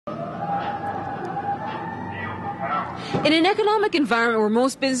In an economic environment where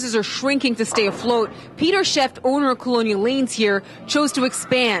most businesses are shrinking to stay afloat, Peter Scheft, owner of Colonial Lanes here, chose to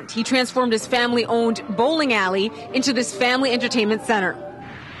expand. He transformed his family-owned bowling alley into this family entertainment center.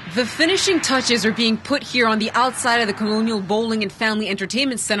 The finishing touches are being put here on the outside of the Colonial Bowling and Family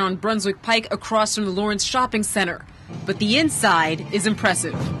Entertainment Center on Brunswick Pike across from the Lawrence Shopping Center. But the inside is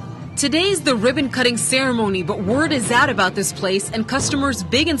impressive. Today's the ribbon-cutting ceremony, but word is out about this place, and customers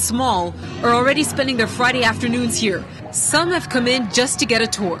big and small are already spending their Friday afternoons here. Some have come in just to get a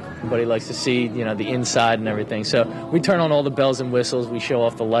tour. Everybody likes to see, the inside and everything. So we turn on all the bells and whistles. We show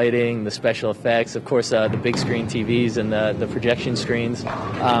off the lighting, the special effects, of course, the big screen TVs and the projection screens.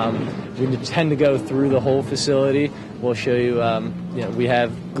 We tend to go through the whole facility. We'll show you, we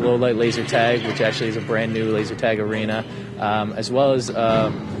have Glow Light Laser Tag, which actually is a brand new laser tag arena, as well as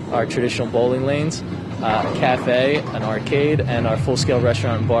our traditional bowling lanes, a cafe, an arcade, and our full-scale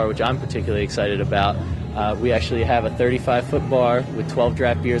restaurant and bar, which I'm particularly excited about. We actually have a 35-foot bar with 12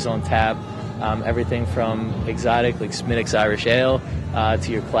 draft beers on tap, everything from exotic like Smithwick's Irish Ale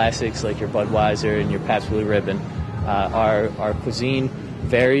to your classics like your Budweiser and your Pabst Blue Ribbon. Our cuisine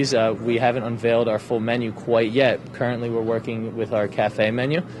varies. We haven't unveiled our full menu quite yet. Currently we're working with our cafe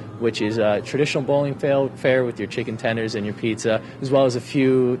menu, which is a traditional bowling fare with your chicken tenders and your pizza, as well as a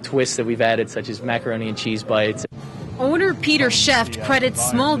few twists that we've added, such as macaroni and cheese bites. Owner Peter Scheft credits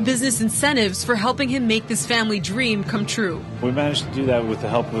small business incentives for helping him make this family dream come true. We managed to do that with the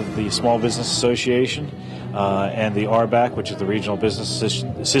help of the Small Business Association and the RBAC, which is the Regional Business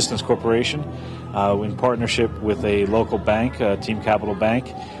Assistance Corporation. In partnership with a local bank, Team Capital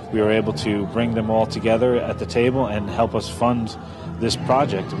Bank, we were able to bring them all together at the table and help us fund this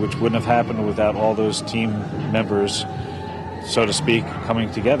project, which wouldn't have happened without all those team members, so to speak,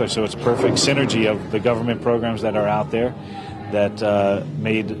 coming together. So it's perfect synergy of the government programs that are out there that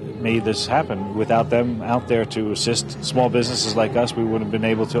made this happen. Without them out there to assist small businesses like us, we wouldn't have been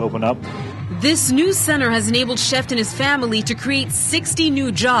able to open up. This new center has enabled Scheft and his family to create 60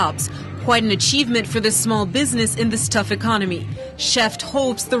 new jobs. Quite an achievement for this small business in this tough economy. Scheft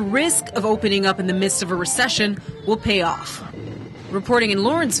hopes the risk of opening up in the midst of a recession will pay off. Reporting in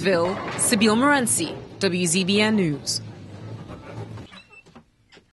Lawrenceville, Sibyl Morency, WZBN News.